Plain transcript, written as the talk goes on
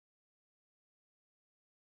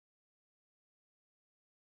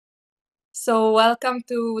So welcome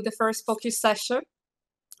to the first focus session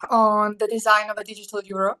on the design of a digital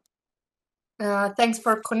euro. Thanks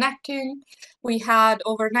for connecting. We had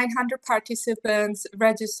over 900 participants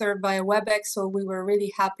registered via WebEx, so we were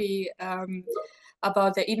really happy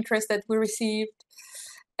about the interest that we received.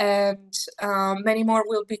 And many more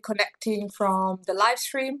will be connecting from the live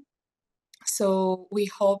stream. So we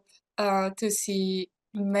hope to see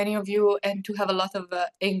many of you and to have a lot of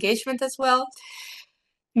engagement as well.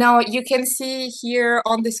 Now you can see here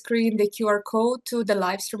on the screen the QR code to the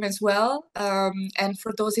live stream as well. And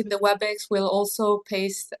for those in the WebEx, we'll also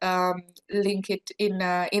paste, link it in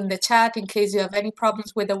the chat in case you have any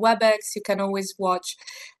problems with the WebEx. You can always watch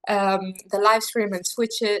the live stream and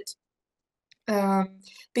switch it. The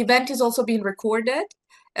event is also being recorded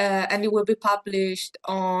and it will be published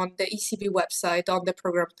on the ECB website on the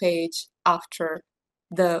program page after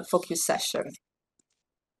the focus session.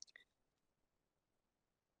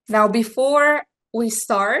 Now, before we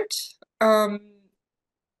start,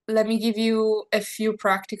 let me give you a few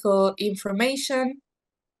practical information.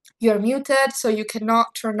 You're muted, so you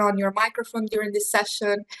cannot turn on your microphone during this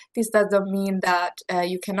session. This doesn't mean that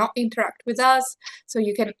you cannot interact with us. So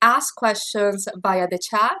you can ask questions via the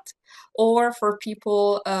chat, or for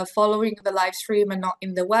people following the live stream and not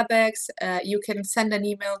in the WebEx, you can send an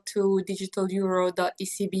email to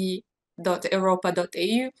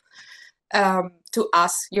digitaleuro.ecb.europa.eu. To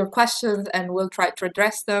ask your questions, and we'll try to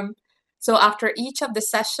address them. So after each of the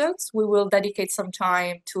sessions, we will dedicate some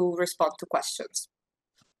time to respond to questions.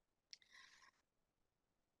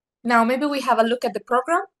 Now, maybe we have a look at the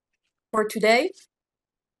program for today.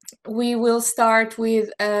 We will start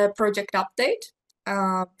with a project update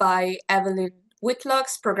by Evelyn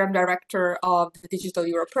Whitlocks, Program Director of the Digital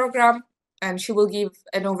Euro Program, and she will give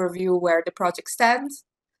an overview where the project stands.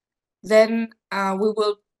 Then we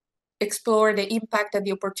will explore the impact and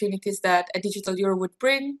the opportunities that a digital euro would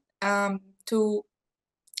bring to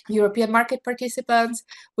European market participants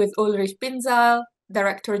with Ulrich Binzahl,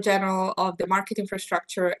 Director General of the Market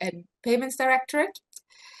Infrastructure and Payments Directorate.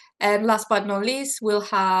 And last but not least, we'll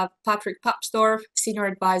have Patrick Papsdorf, Senior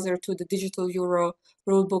Advisor to the Digital Euro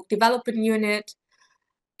Rulebook Development Unit,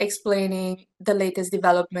 explaining the latest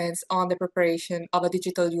developments on the preparation of a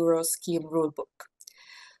digital euro scheme rulebook.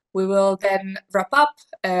 We will then wrap up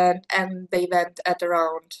and end the event at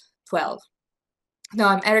around 12. Now,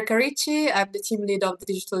 I'm Erica Ricci. I'm the team lead of the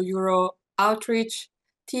Digital Euro Outreach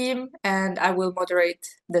team, and I will moderate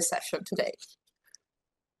the session today.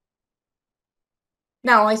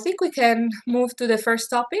 Now, I think we can move to the first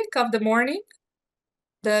topic of the morning,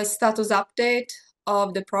 the status update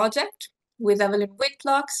of the project with Evelyn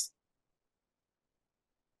Whitlocks.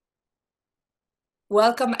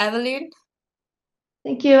 Welcome, Evelyn.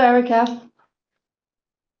 Thank you, Erica.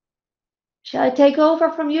 Shall I take over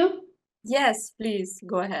from you? Yes, please,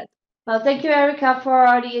 go ahead. Well, thank you, Erica,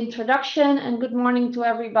 for the introduction, and good morning to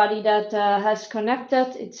everybody that has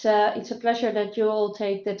connected. It's a pleasure that you all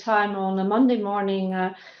take the time on a Monday morning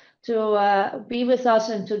to be with us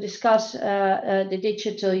and to discuss the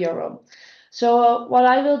digital euro. So what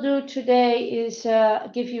I will do today is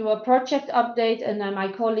give you a project update, and then my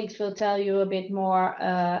colleagues will tell you a bit more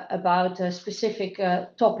about specific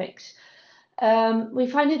topics. We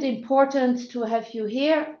find it important to have you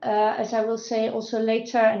here, as I will say also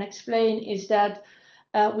later and explain, is that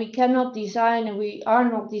we cannot design, and we are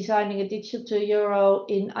not designing a digital euro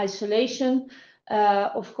in isolation.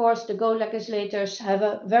 Of course, the co-legislators have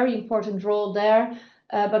a very important role there,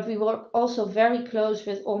 but we work also very close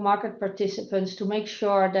with all market participants to make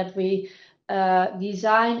sure that we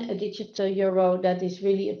design a digital euro that is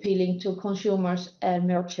really appealing to consumers and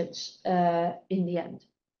merchants in the end.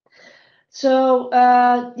 So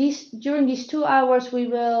during these 2 hours, we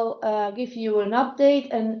will give you an update,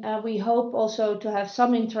 and we hope also to have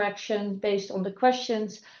some interaction based on the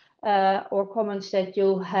questions or comments that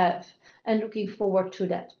you have, and looking forward to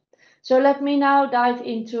that. So let me now dive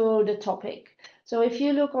into the topic. So if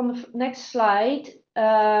you look on the next slide,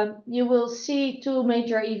 you will see 2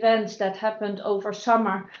 major events that happened over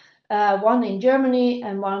summer. One in Germany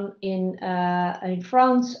and one in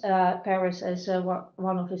France, Paris as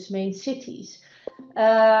one of its main cities.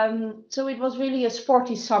 So it was really a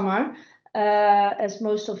sporty summer, as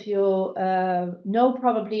most of you know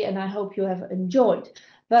probably, and I hope you have enjoyed.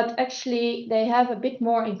 But actually, they have a bit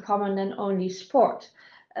more in common than only sport.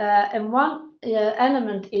 And one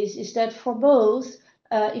element is that for both,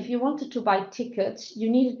 if you wanted to buy tickets, you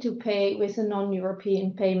needed to pay with a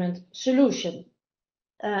non-European payment solution.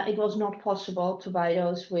 It was not possible to buy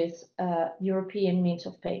those with European means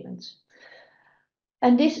of payments.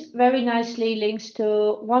 And this very nicely links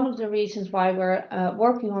to one of the reasons why we're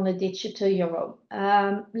working on a digital euro.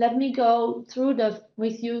 Let me go through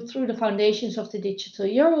with you through the foundations of the digital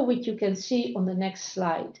euro, which you can see on the next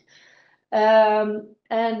slide.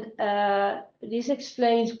 This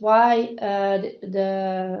explains why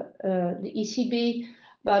the ECB,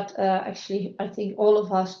 but actually I think all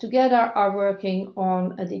of us together are working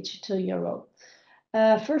on a digital euro.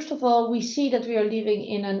 First of all, we see that we are living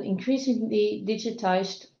in an increasingly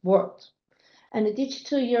digitized world. And the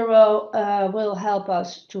digital euro will help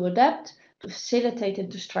us to adapt, to facilitate and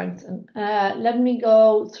to strengthen. Let me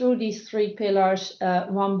go through these three pillars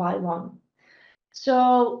one by one.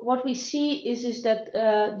 So what we see is that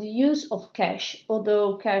the use of cash,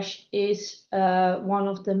 although cash is one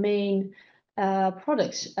of the main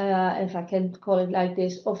products, if I can call it like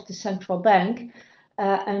this, of the central bank,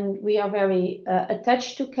 and we are very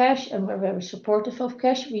attached to cash and we're very supportive of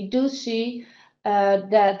cash, we do see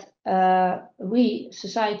that we,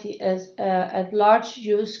 society at large,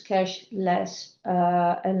 use cash less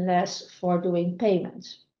and less for doing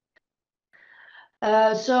payments.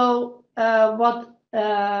 What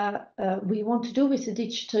we want to do with the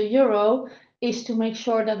digital euro is to make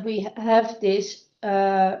sure that we have this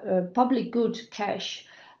public good cash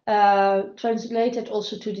translated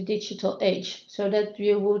also to the digital age, so that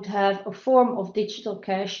you would have a form of digital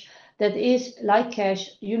cash that is like cash,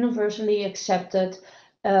 universally accepted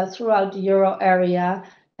throughout the euro area,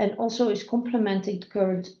 and also is complementing the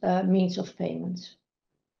current means of payments.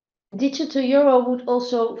 Digital euro would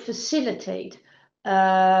also facilitate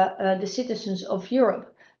the citizens of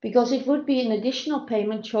Europe, because it would be an additional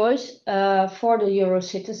payment choice for the euro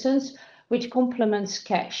citizens, which complements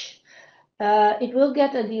cash. It will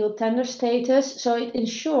get a deal tender status, so it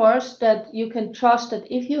ensures that you can trust that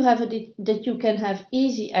if you have that you can have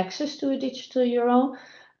easy access to a digital euro,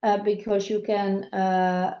 because you can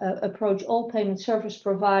approach all payment service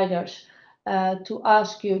providers to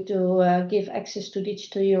ask you to give access to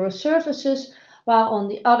digital euro services, while on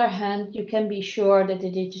the other hand, you can be sure that the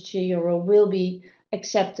digital euro will be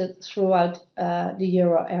accepted throughout the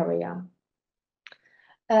euro area.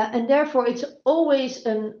 And therefore, it's always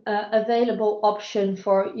an available option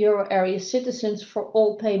for euro area citizens for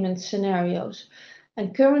all payment scenarios.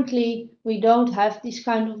 And currently, we don't have these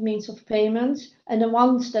kind of means of payments, and the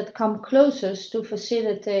ones that come closest to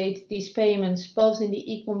facilitate these payments, both in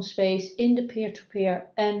the e-com space, in the peer-to-peer,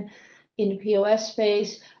 and in the POS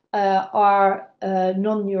space, are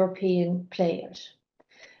non-European players.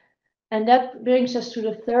 And that brings us to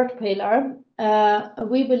the third pillar.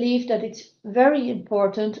 We believe that it's very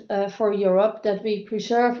important for Europe that we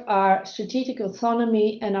preserve our strategic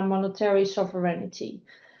autonomy and our monetary sovereignty.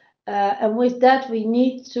 And with that, we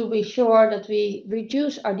need to be sure that we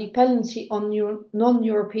reduce our dependency on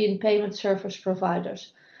non-European payment service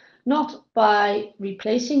providers, not by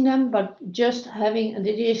replacing them, but just having an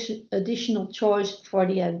additional choice for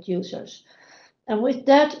the end users. And with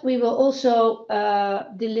that, we will also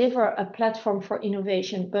deliver a platform for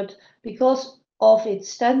innovation, but because of its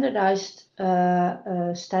standardized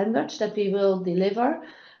standards that we will deliver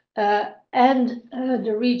and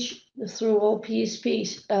the reach through all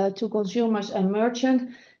PSPs to consumers and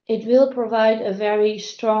merchants, it will provide a very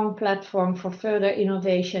strong platform for further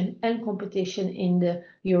innovation and competition in the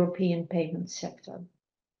European payment sector.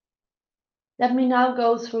 Let me now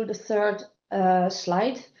go through the third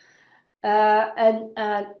slide. And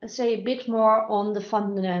say a bit more on the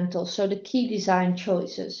fundamentals, so the key design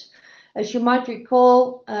choices. As you might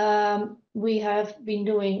recall, we have been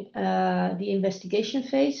doing the investigation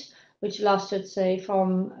phase, which lasted, say,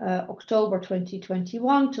 from October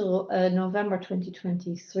 2021 to November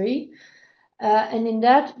 2023. And in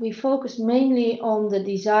that, we focused mainly on the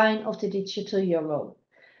design of the digital euro.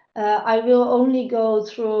 I will only go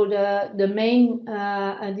through the main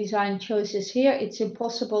design choices here. It's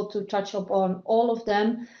impossible to touch upon all of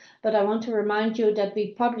them, but I want to remind you that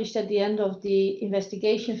we published at the end of the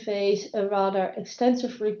investigation phase a rather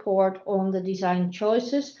extensive report on the design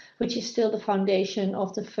choices, which is still the foundation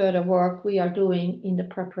of the further work we are doing in the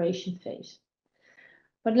preparation phase.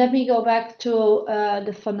 But let me go back to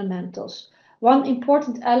the fundamentals. One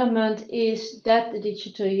important element is that the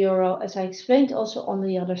digital euro, as I explained also on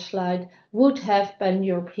the other slide, would have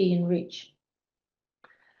pan-European reach.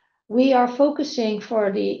 We are focusing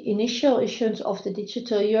for the initial issuance of the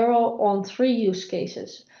digital euro on 3 use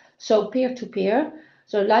cases. So peer-to-peer,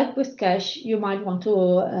 so like with cash, you might want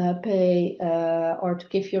to pay or to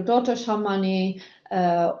give your daughter some money,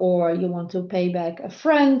 or you want to pay back a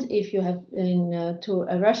friend if you have been to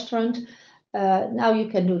a restaurant. Now you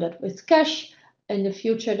can do that with cash. in the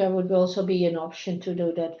future, there would also be an option to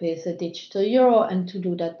do that with a digital euro and to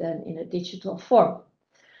do that then in a digital form.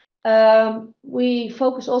 We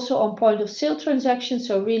focus also on point of sale transactions,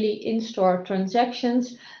 so really in-store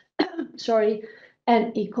transactions, sorry,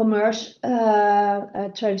 and e-commerce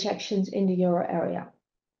transactions in the euro area.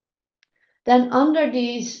 Then under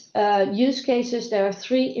these use cases, there are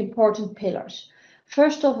three important pillars.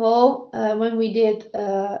 First of all, when we did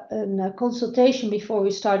a consultation before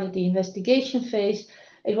we started the investigation phase,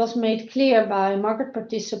 it was made clear by market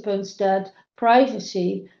participants that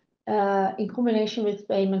privacy in combination with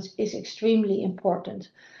payments is extremely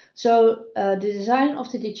important. So the design of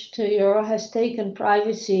the digital euro has taken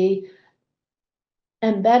privacy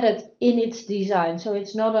embedded in its design. So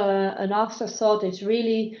it's not an afterthought, it's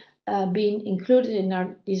really been included in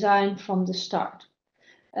our design from the start.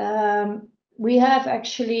 We have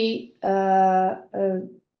actually 2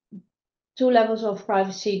 levels of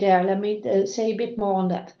privacy there. Let me say a bit more on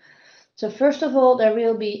that. So first of all, there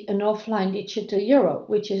will be an offline digital euro,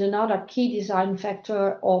 which is another key design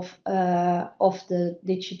factor of the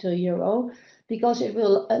digital euro, because it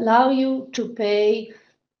will allow you to pay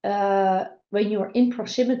when you're in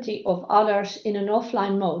proximity of others in an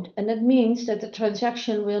offline mode. And that means that the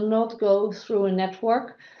transaction will not go through a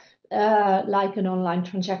network like an online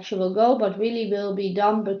transaction will go, but really will be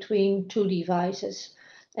done between 2 devices.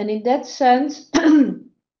 And in that sense,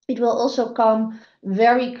 it will also come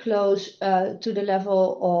very close to the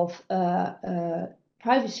level of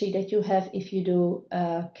privacy that you have if you do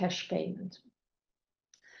cash payment.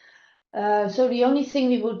 So the only thing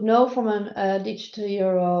we would know from a digital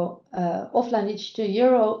euro, offline digital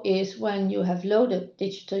euro, is when you have loaded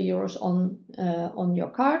digital euros on your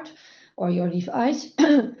card or your device,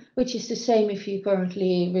 which is the same if you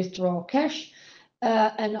currently withdraw cash.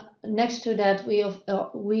 And next to that, we,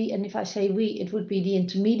 and if I say we, it would be the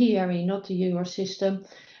intermediary, not the euro system,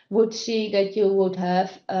 would see that you would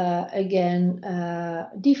have again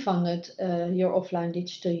defunded your offline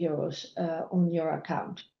digital euros on your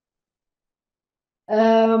account.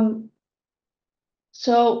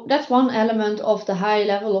 So that's one element of the high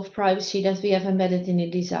level of privacy that we have embedded in the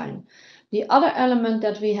design. The other element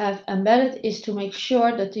that we have embedded is to make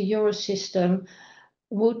sure that the euro system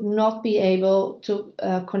would not be able to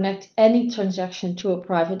connect any transaction to a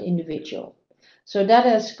private individual. So that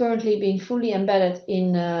has currently been fully embedded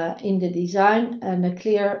in the design and a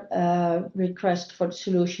clear request for the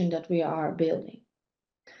solution that we are building.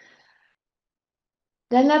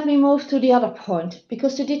 Then let me move to the other point,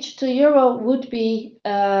 because the digital euro would be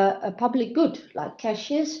a public good like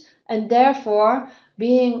cash is, and therefore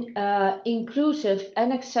being inclusive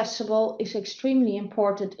and accessible is extremely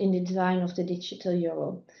important in the design of the digital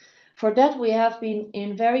euro. For that, we have been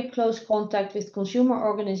in very close contact with consumer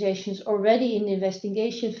organizations already in the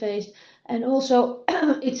investigation phase, and also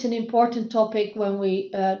it's an important topic when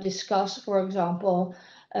we discuss, for example,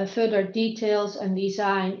 further details and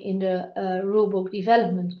design in the rulebook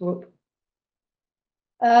development group.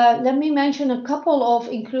 Let me mention a couple of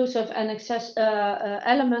inclusive and access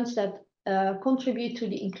elements that contribute to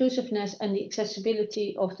the inclusiveness and the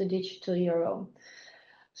accessibility of the digital euro.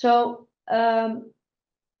 So,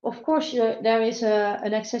 of course, there is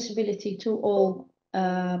an accessibility to all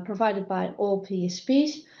provided by all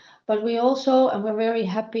PSPs. But we also, and we're very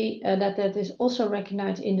happy that that is also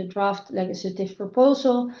recognized in the draft legislative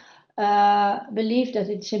proposal, believe that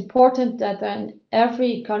it's important that in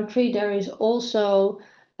every country there is also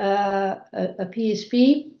a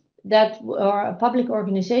PSP that, or a public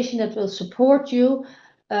organization that will support you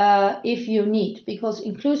if you need, because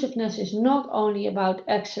inclusiveness is not only about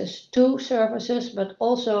access to services, but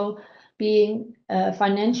also being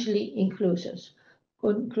financially inclusive.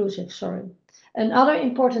 Another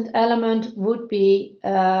important element would be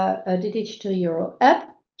the digital euro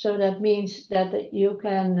app. So that means that you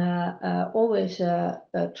can always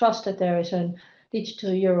trust that there is a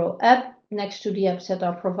digital euro app next to the apps that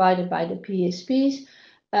are provided by the PSPs.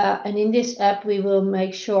 And in this app, we will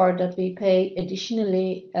make sure that we pay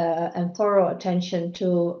additionally and thorough attention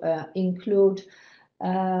to include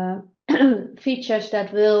features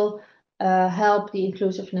that will help the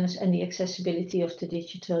inclusiveness and the accessibility of the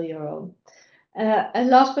digital euro. And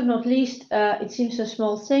last but not least, it seems a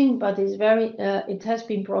small thing, but it's very, it has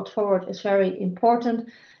been brought forward as very important,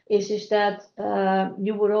 is that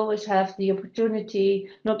you would always have the opportunity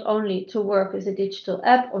not only to work with a digital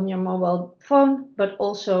app on your mobile phone, but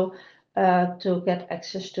also to get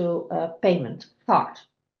access to a payment card.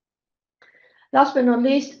 Last but not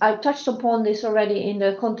least, I touched upon this already in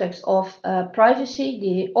the context of privacy.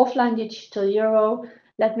 The offline digital euro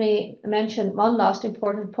Let me mention one last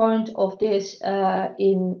important point of this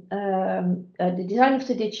in the design of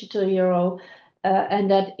the digital euro,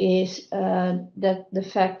 and that is that the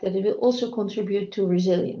fact that it will also contribute to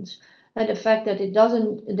resilience, and the fact that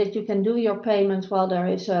that you can do your payments while there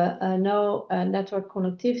is no network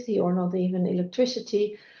connectivity or not even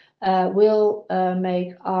electricity will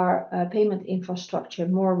make our payment infrastructure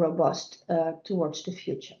more robust towards the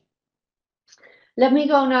future. Let me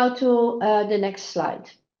go now to the next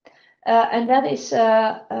slide. And that is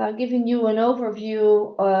giving you an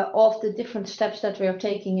overview of the different steps that we are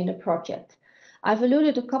taking in the project. I've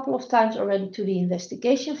alluded a couple of times already to the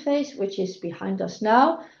investigation phase, which is behind us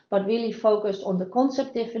now, but really focused on the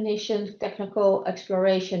concept definition, technical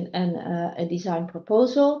exploration, and a design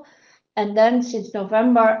proposal. And then since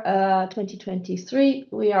November 2023,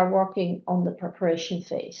 we are working on the preparation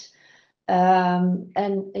phase.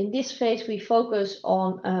 And in this phase, we focus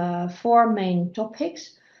on 4 main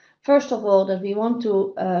topics. First of all, that we want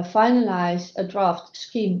to finalize a draft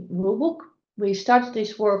scheme rulebook. We started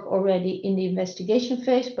this work already in the investigation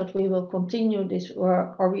phase, but we will continue this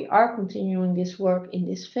work, or we are continuing this work in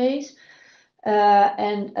this phase.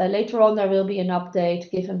 And later on, there will be an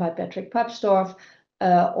update given by Patrick Papsdorf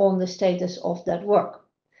on the status of that work.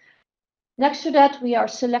 Next to that, we are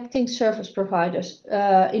selecting service providers.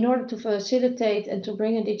 In order to facilitate and to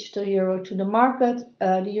bring a digital euro to the market,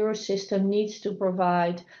 the Eurosystem needs to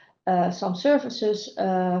provide some services,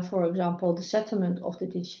 for example, the settlement of the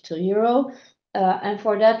digital euro. And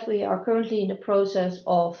for that, we are currently in the process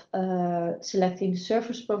of selecting the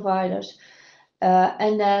service providers.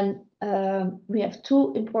 And then we have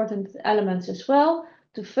 2 important elements as well,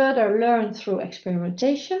 to further learn through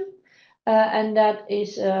experimentation. And that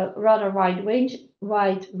is rather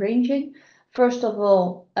wide-ranging. First of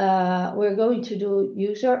all, we're going to do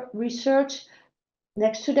user research.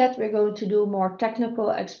 Next to that, we're going to do more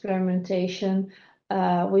technical experimentation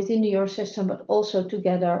within the Eurosystem, but also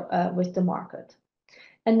together with the market.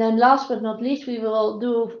 And then last but not least, we will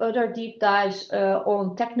do further deep dives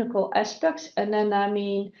on technical aspects. And then I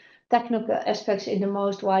mean technical aspects in the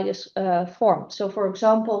most widest form. So for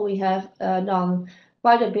example, we have done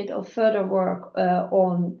quite a bit of further work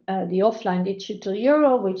on the offline digital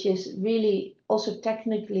euro, which is really also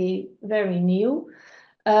technically very new.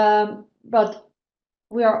 But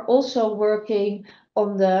we are also working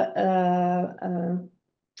on the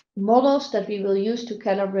models that we will use to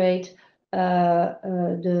calibrate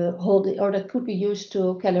the holding, or that could be used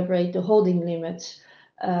to calibrate the holding limits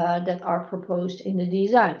that are proposed in the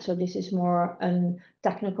design. So this is more a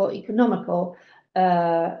technical, economical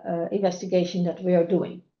investigation that we are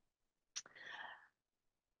doing.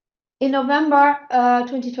 In November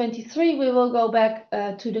 2023, we will go back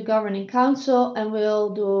to the Governing Council and we'll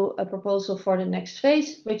do a proposal for the next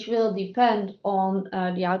phase, which will depend on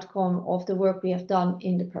the outcome of the work we have done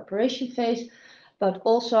in the preparation phase, but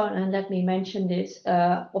also, and let me mention this,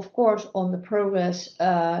 of course, on the progress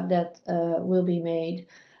that will be made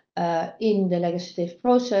in the legislative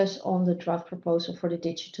process on the draft proposal for the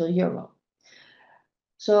digital euro.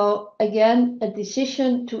 So again, a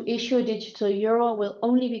decision to issue a digital euro will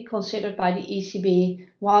only be considered by the ECB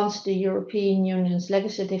once the European Union's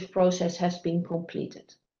legislative process has been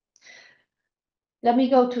completed. Let me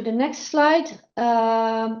go to the next slide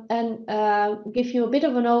and give you a bit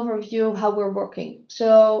of an overview of how we're working.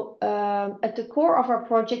 So at the core of our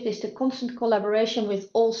project is the constant collaboration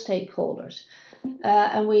with all stakeholders.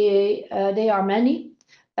 And they are many.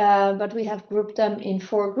 But we have grouped them in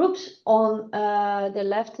 4 groups. On the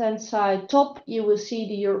left-hand side top, you will see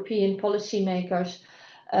the European policymakers,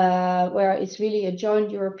 where it's really a joint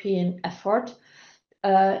European effort.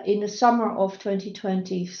 In the summer of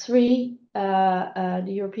 2023, the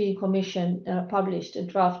European Commission published a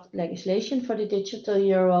draft legislation for the digital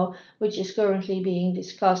euro, which is currently being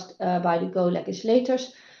discussed by the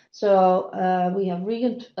co-legislators. So we have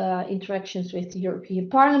recent interactions with the European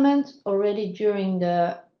Parliament already during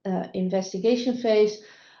the investigation phase.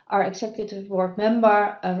 Our executive board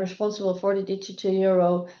member responsible for the digital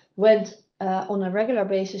euro went on a regular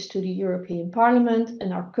basis to the European Parliament,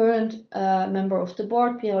 and our current member of the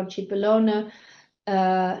board, Piero Cipollone,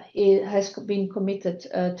 has been committed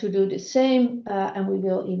to do the same, and we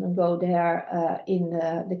will even go there in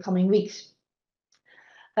the coming weeks.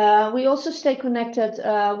 We also stay connected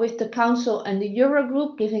with the Council and the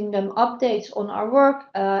Eurogroup, giving them updates on our work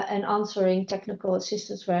and answering technical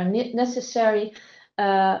assistance where necessary,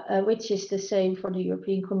 which is the same for the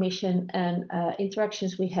European Commission and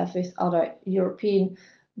interactions we have with other European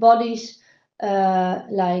bodies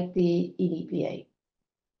like the EDPA.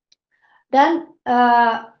 Then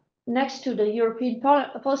next to the European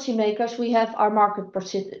policymakers, we have our market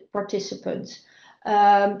participants.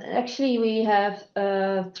 Actually, we have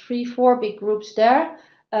 4 big groups there.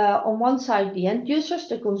 On one side, the end users,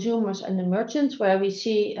 the consumers and the merchants, where we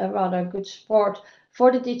see a rather good support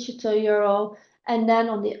for the digital euro. And then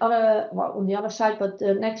on the other side, but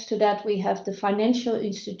next to that, we have the financial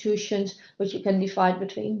institutions, which you can divide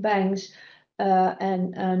between banks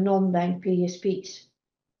and non-bank PSPs.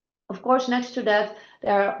 Of course, next to that,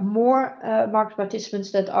 there are more market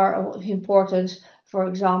participants that are of importance. For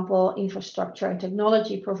example, infrastructure and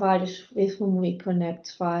technology providers with whom we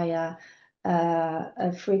connect via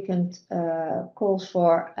frequent calls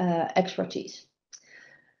for expertise.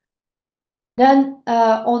 Then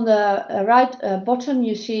on the right bottom,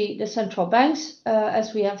 you see the central banks.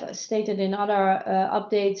 As we have stated in other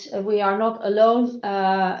updates, we are not alone.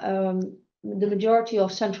 The majority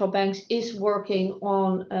of central banks is working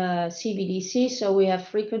on CBDC, so we have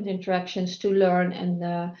frequent interactions to learn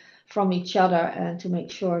and from each other and to make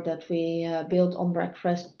sure that we build on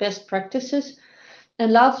best practices.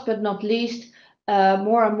 And last but not least,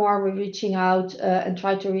 more and more we're reaching out and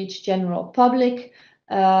try to reach general public,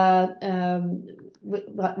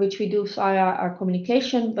 which we do via our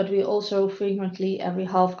communication, but we also frequently, every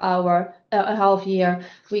half year,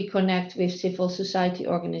 we connect with civil society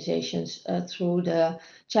organizations through the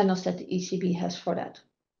channels that the ECB has for that.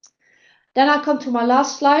 Then I come to my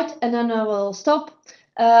last slide, and then I will stop.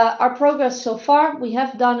 Our progress so far, we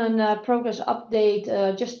have done a progress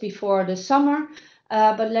update just before the summer,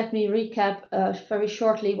 but let me recap very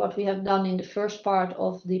shortly what we have done in the first part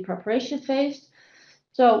of the preparation phase.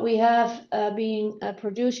 So we have been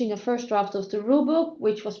producing a first draft of the rulebook,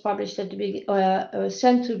 which was published at the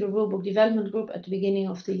sent to the rulebook development group at the beginning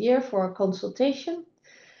of the year for a consultation.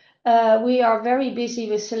 We are very busy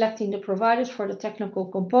with selecting the providers for the technical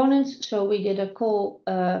components. So we did a call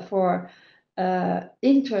for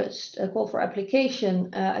interest, a call for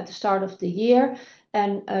application at the start of the year.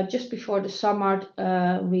 And just before the summer,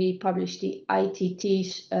 we published the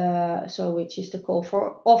ITTs, which is the call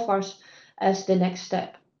for offers, as the next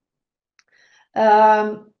step.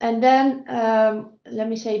 And then let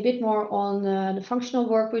me say a bit more on the functional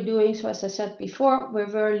work we're doing. So as I said before,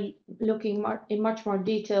 we're looking in much more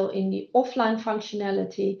detail in the offline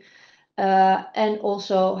functionality and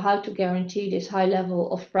also how to guarantee this high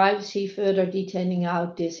level of privacy, further detailing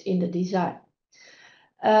out this in the design.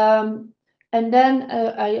 And then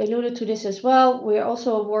I alluded to this as well. We're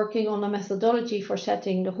also working on a methodology for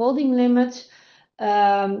setting the holding limits.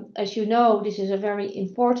 As you know, this is a very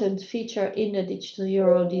important feature in the digital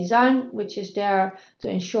euro design, which is there to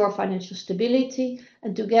ensure financial stability.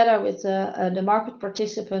 And together with the market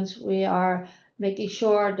participants, we are making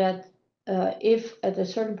sure that if at a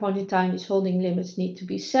certain point in time these holding limits need to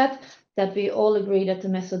be set, that we all agree that the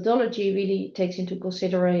methodology really takes into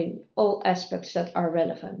consideration all aspects that are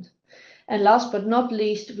relevant. And last but not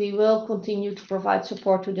least, we will continue to provide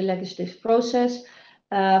support to the legislative process.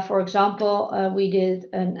 For example, we did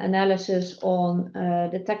an analysis on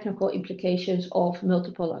the technical implications of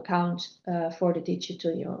multiple accounts for the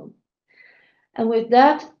digital euro. And with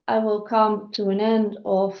that, I will come to an end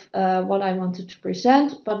of what I wanted to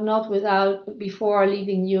present, but not before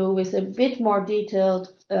leaving you with a bit more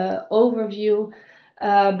detailed overview.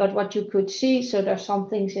 But what you could see, so there's some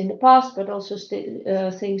things in the past, but also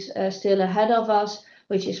things still ahead of us,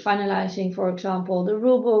 which is finalizing, for example, the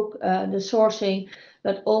rulebook, the sourcing,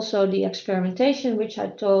 but also the experimentation, which I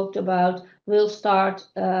talked about, will start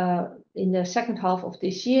in the second half of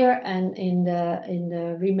this year and in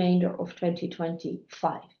the remainder of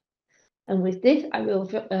 2025. And with this, I will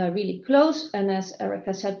really close. And as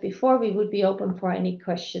Erica said before, we would be open for any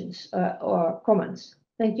questions or comments.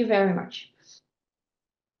 Thank you very much.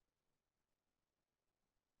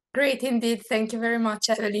 Great, indeed. Thank you very much,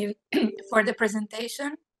 Evelyn, for the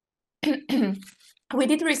presentation. We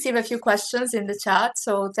did receive a few questions in the chat,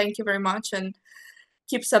 so thank you very much and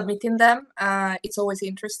keep submitting them. It's always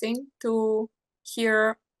interesting to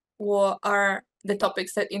hear what are the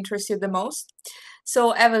topics that interest you the most.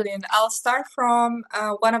 So Evelyn, I'll start from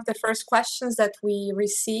one of the first questions that we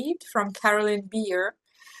received from Caroline Beer.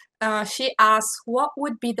 She asks, what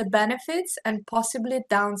would be the benefits and possibly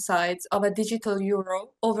downsides of a digital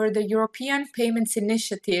euro over the European Payments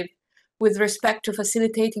Initiative with respect to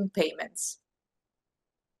facilitating payments?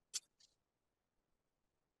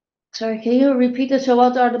 Sorry, can you repeat it? So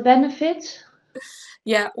what are the benefits?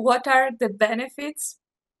 Yeah, what are the benefits?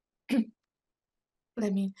 What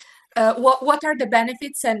are the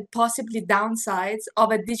benefits and possibly downsides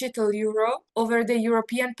of a digital euro over the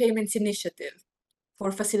European Payments Initiative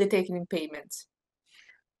for facilitating payments?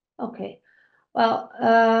 Okay. Well,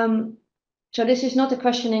 so this is not a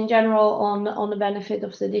question in general on the benefit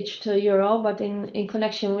of the digital euro, but in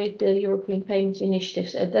connection with the European Payments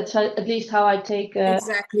Initiatives. That's at least how I take.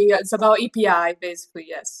 Exactly. It's about EPI, basically.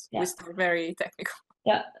 Yes. Yeah. We start very technical.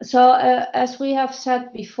 Yeah. So as we have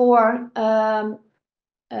said before,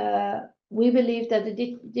 we believe that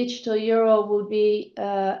the digital euro would be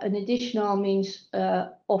an additional means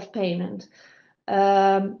of payment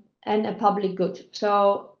and a public good.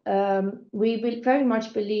 So we will very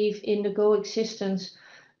much believe in the coexistence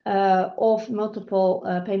of multiple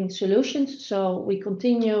payment solutions. So we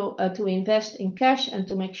continue to invest in cash and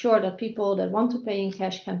to make sure that people that want to pay in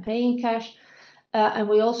cash can pay in cash. And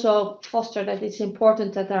we also foster that it's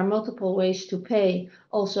important that there are multiple ways to pay,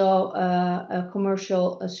 also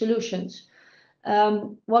commercial solutions.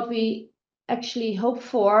 What we actually hope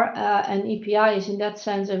for, and EPI is in that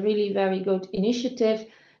sense a really very good initiative,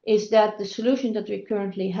 is that the solution that we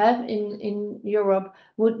currently have in Europe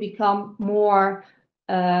would become more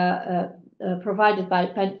provided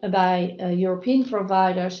by European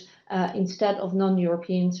providers instead of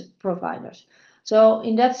non-European providers. So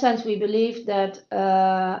in that sense, we believe that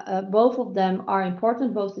both of them are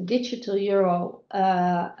important, both the digital euro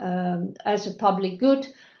as a public good,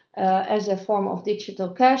 as a form of digital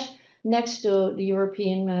cash, next to the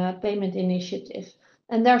European Payment Initiative.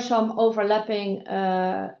 And there are some overlapping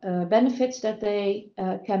benefits that they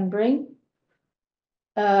can bring.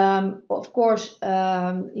 Of course,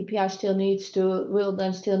 EPI will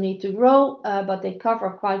then still need to grow, but they cover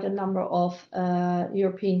quite a number of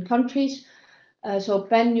European countries. So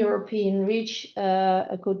pan-European reach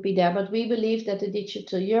could be there, but we believe that the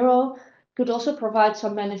digital euro could also provide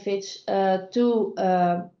some benefits to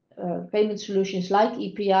payment solutions like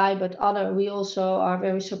EPI, but we also are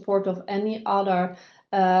very supportive of any other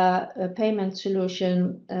payment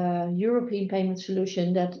solution, European payment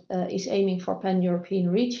solution that is aiming for pan-European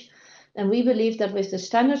reach. And we believe that with the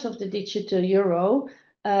standards of the digital euro,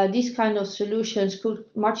 these kind of solutions could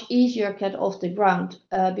much easier get off the ground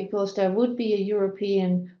because there would be a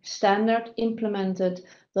European standard implemented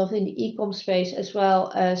both in the e-com space as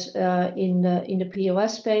well as in the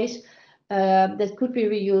POS space that could be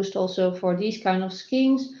reused also for these kind of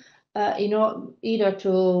schemes either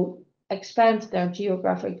to expand their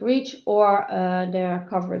geographic reach or their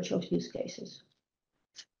coverage of use cases.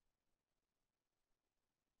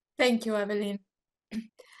 Thank you, Evelyn.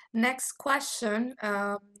 Next question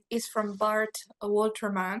is from Bart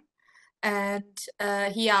Wolterman, and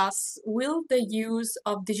he asks, will the use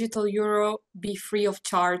of digital euro be free of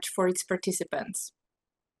charge for its participants?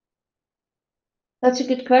 That's a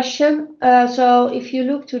good question. So if you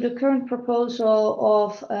look to the current proposal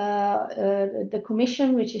of the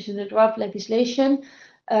Commission, which is in the draft legislation,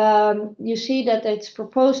 you see that it's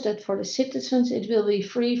proposed that for the citizens it will be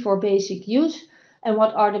free for basic use. And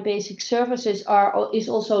what are the basic services is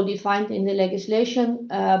also defined in the legislation,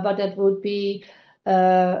 but that would be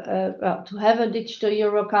to have a digital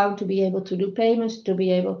euro account, to be able to do payments, to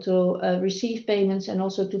be able to receive payments, and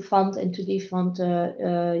also to fund and to defund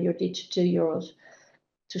your digital euros,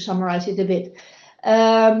 to summarize it a bit.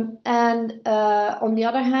 And on the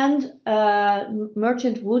other hand,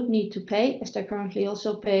 merchant would need to pay, as they currently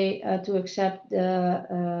also pay to accept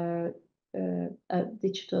the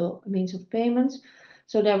digital means of payments.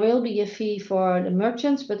 So there will be a fee for the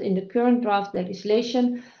merchants, but in the current draft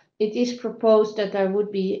legislation, it is proposed that there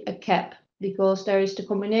would be a cap, because there is the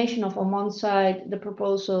combination of, on one side, the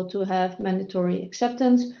proposal to have mandatory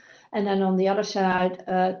acceptance, and then on the other side,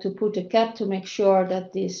 to put a cap to make sure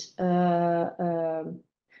that this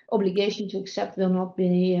obligation to accept will not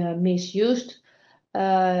be misused,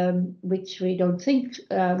 which we don't think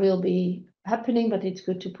will be happening, but it's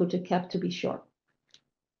good to put a cap to be sure.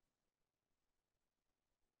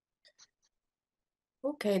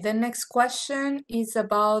 Okay, the next question is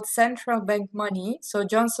about central bank money. So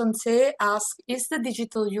Johnson Tse asks, is the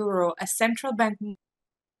digital euro a central bank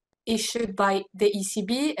issued by the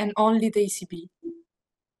ECB and only the ECB?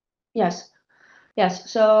 Yes.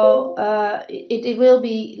 So it will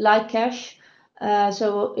be like cash.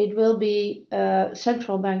 So it will be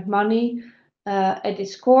central bank money at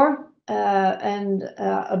its core, and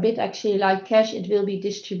a bit actually like cash. It will be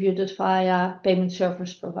distributed via payment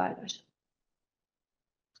service providers.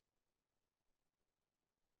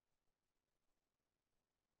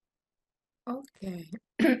 Okay.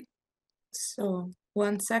 So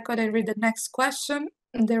 1 second, I read the next question.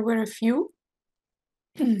 There were a few.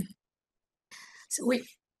 So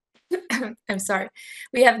I'm sorry.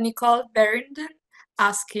 We have Nicole Berenden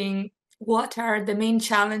asking, what are the main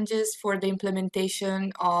challenges for the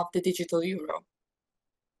implementation of the digital euro?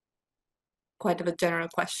 quite of a general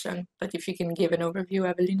question, but if you can give an overview,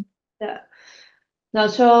 Evelyn. Yeah. Now,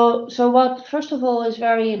 so what first of all is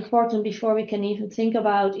very important before we can even think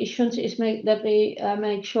about issuance is that we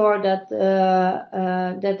make sure that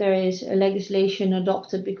that there is a legislation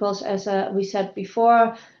adopted, because as we said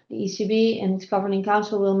before, the ECB and its governing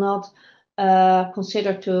council will not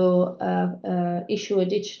consider to issue a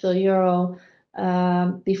digital euro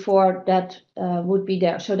before that would be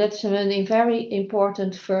there. So that's a very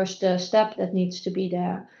important first step that needs to be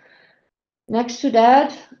there. Next to that,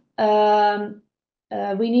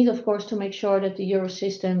 we need, of course, to make sure that the euro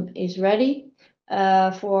system is ready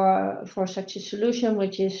for such a solution,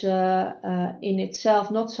 which is in itself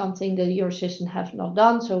not something the euro system has not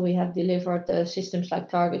done. So we have delivered systems like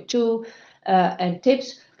Target 2 and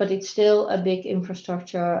TIPS, but it's still a big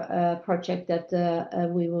infrastructure project that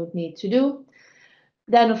we would need to do.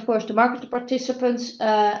 Then, of course, the market participants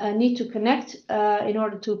need to connect in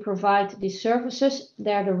order to provide these services.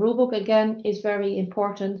 There, the rulebook again is very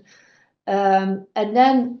important. And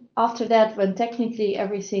then after that, when technically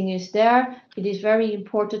everything is there, it is very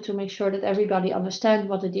important to make sure that everybody understands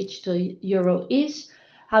what the digital euro is,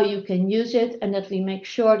 how you can use it, and that we make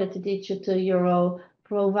sure that the digital euro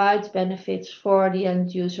provides benefits for the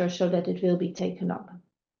end user so that it will be taken up.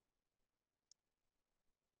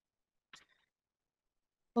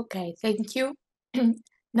 Okay, thank you.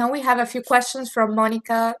 Now we have a few questions from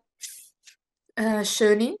Monica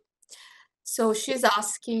Schöning. So she's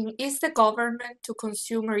asking, is the government to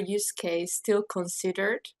consumer use case still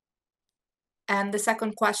considered? And the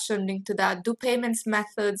second question linked to that, do payments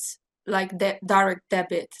methods like direct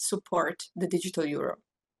debit support the digital euro?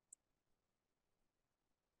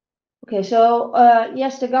 Okay, so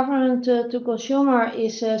yes, the government to consumer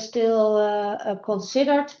is still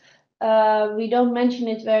considered. We don't mention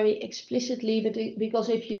it very explicitly, but because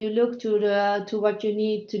if you look to what you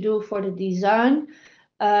need to do for the design,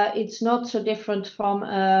 it's not so different from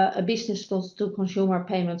a business to consumer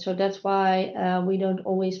payment. So that's why we don't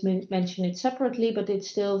always mention it separately, but it's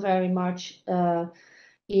still very much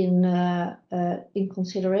in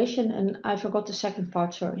consideration. And I forgot the second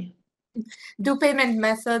part, sorry. Do payment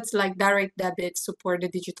methods like direct debit support the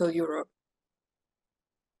digital euro?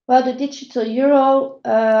 Well, the digital euro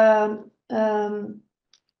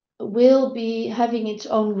will be having its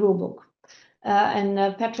own rulebook,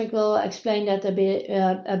 and Patrick will explain that a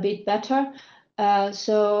bit better.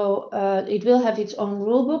 So it will have its own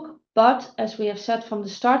rulebook, but as we have said from the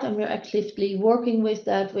start, and we're actively working with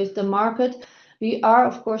that with the market, we are,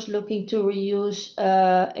 of course, looking to reuse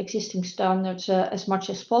existing standards as much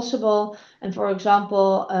as possible. And for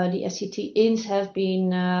example, the SCT-ins have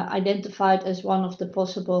been identified as one of the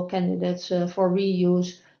possible candidates for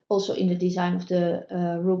reuse, also in the design of the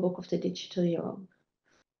rulebook of the digital euro.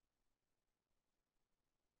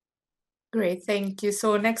 Great, thank you.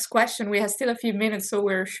 So next question, we have still a few minutes, so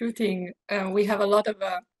we're shooting. We have a lot of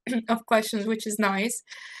of questions, which is nice.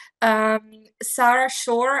 Sarah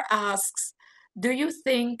Shore asks, do you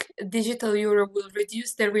think digital euro will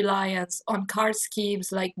reduce the reliance on card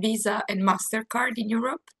schemes like Visa and MasterCard in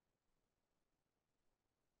Europe?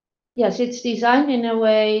 Yes, it's designed in a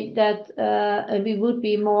way that we would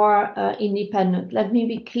be more independent. Let me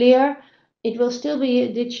be clear. It will still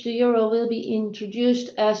be, digital euro will be introduced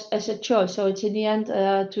as a choice. So it's in the end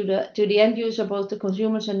to the end user, both the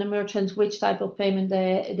consumers and the merchants, which type of payment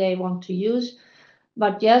they want to use.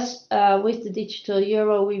 But yes, with the digital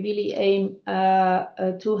euro, we really aim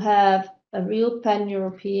to have a real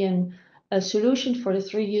pan-European solution for the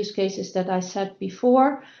 3 use cases that I said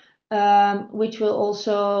before, which will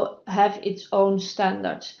also have its own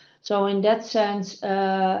standards. So in that sense,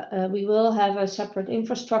 we will have a separate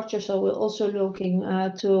infrastructure. So we're also looking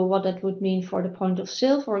to what that would mean for the point of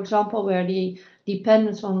sale, for example, where the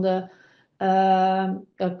dependence on the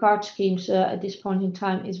card schemes at this point in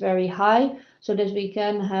time is very high, so that we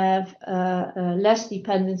can have less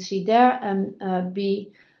dependency there and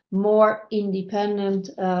be more independent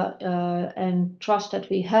and trust that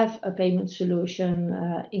we have a payment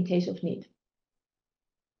solution in case of need.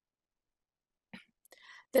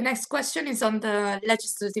 The next question is on the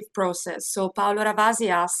legislative process. So Paolo Ravasi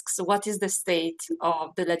asks, what is the state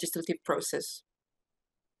of the legislative process?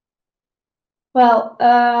 Well,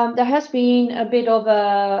 there has been a bit of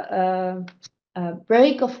a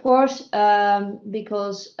break, of course,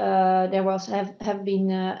 because there have been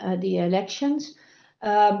the elections.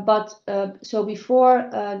 But so before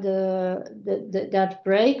that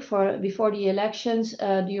break, before the elections,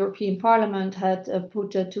 the European Parliament had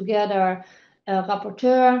put together a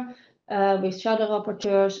rapporteur with shadow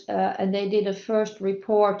rapporteurs, and they did a first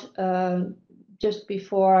report just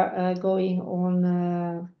before going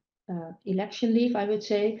on election leave, I would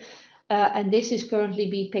say. And this is currently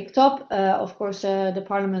being picked up. Of course, the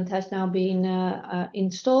parliament has now been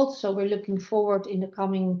installed, so we're looking forward in the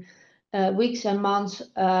coming weeks and months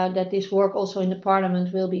that this work also in the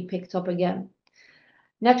parliament will be picked up again.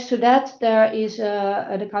 Next to that, there is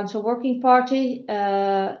the Council Working Party,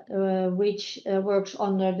 which works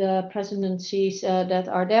under the presidencies that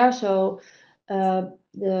are there. So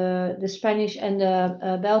the Spanish and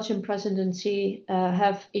the Belgian presidency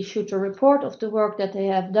have issued a report of the work that they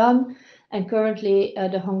have done. And currently,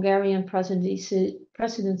 the Hungarian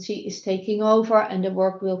presidency is taking over, and the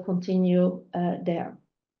work will continue there.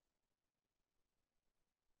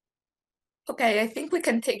 Okay, I think we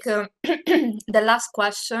can take the last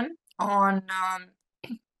question on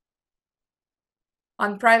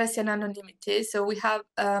privacy and anonymity. So we have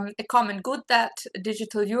a comment: good that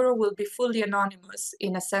digital euro will be fully anonymous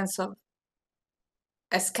in a sense of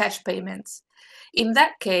as cash payments. In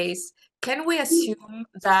that case, can we assume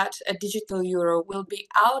that a digital euro will be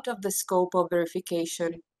out of the scope of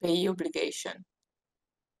verification pay obligation?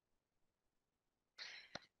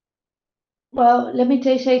 Well, let me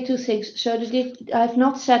say two things. So I've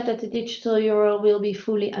not said that the digital euro will be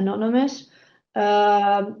fully anonymous.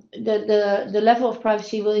 The level of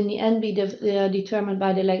privacy will in the end be determined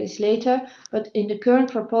by the legislator. But in the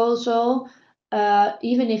current proposal,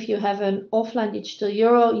 even if you have an offline digital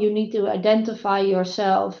euro, you need to identify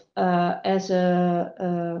yourself as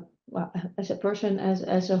a person,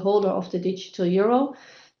 as a holder of the digital euro.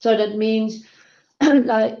 So that means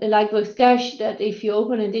like with cash, that if you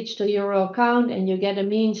open a digital euro account and you get a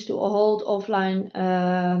means to hold offline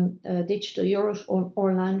digital euros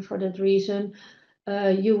online for that reason,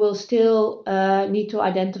 you will still need to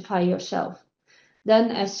identify yourself.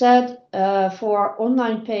 Then, as said, for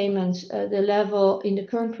online payments, the level in the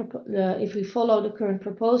current if we follow the current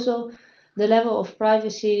proposal, the level of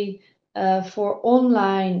privacy for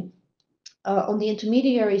online on the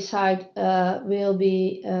intermediary side will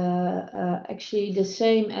be actually the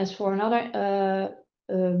same as for another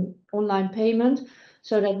online payment.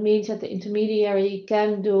 So that means that the intermediary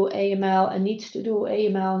can do AML and needs to do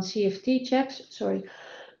AML and CFT checks. Sorry.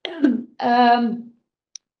 And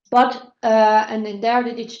in there,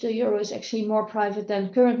 the digital euro is actually more private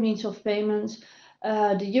than current means of payments.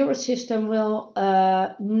 The euro system will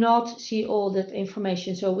not see all that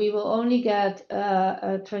information. So we will only get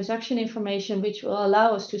transaction information, which will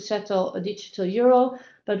allow us to settle a digital euro,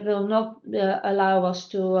 but will not allow us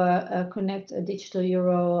to connect a digital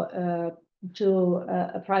euro to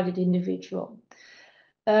a private individual.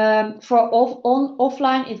 For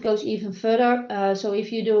offline, it goes even further. So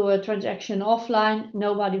if you do a transaction offline,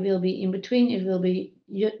 nobody will be in between. It will be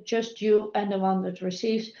just you and the one that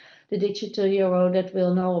receives the digital euro that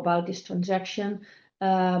will know about this transaction,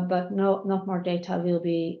 but not more data will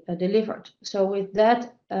be delivered. So with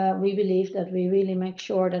that, we believe that we really make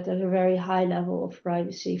sure that there's a very high level of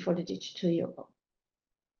privacy for the digital euro.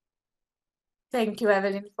 Thank you,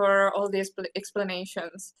 Evelyn, for all these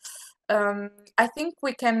explanations. I think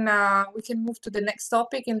we can move to the next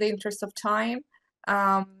topic in the interest of time.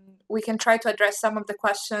 We can try to address some of the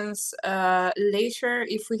questions later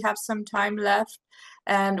if we have some time left.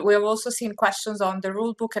 And we have also seen questions on the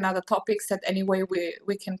rulebook and other topics that anyway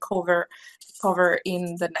we can cover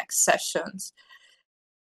in the next sessions.